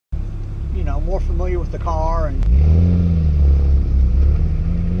you know, more familiar with the car. And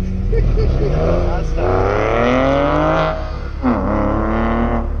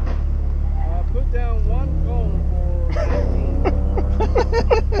put down one cone for 19.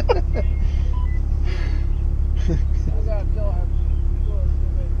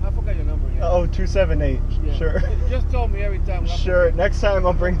 I forgot your number. Yeah. Oh, 278. Yeah. Sure. Just told me every time. Sure. Next time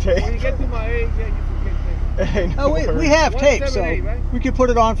I'll bring tape. When you get to my age, yeah, you forget things. Hey, no oh, we have tape, so right? we could put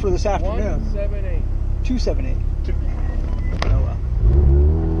it on for this afternoon. 178. 278. Oh well.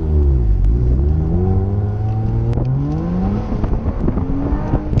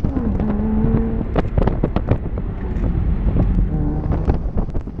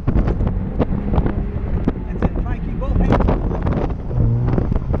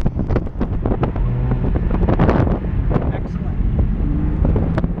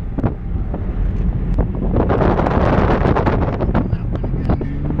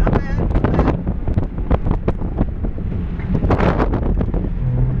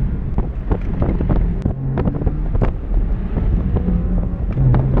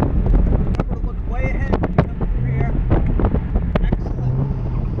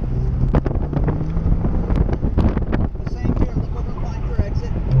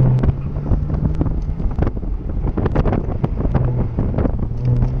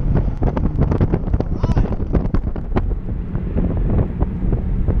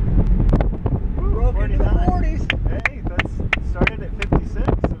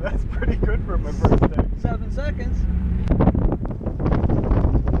 My birthday. 7 seconds.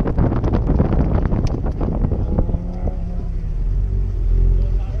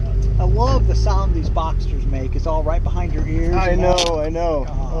 I love the sound these Boxsters make. It's all right behind your ears. I know.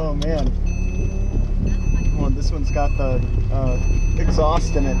 Oh man. Oh, this one's got the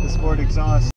exhaust in it, the sport exhaust.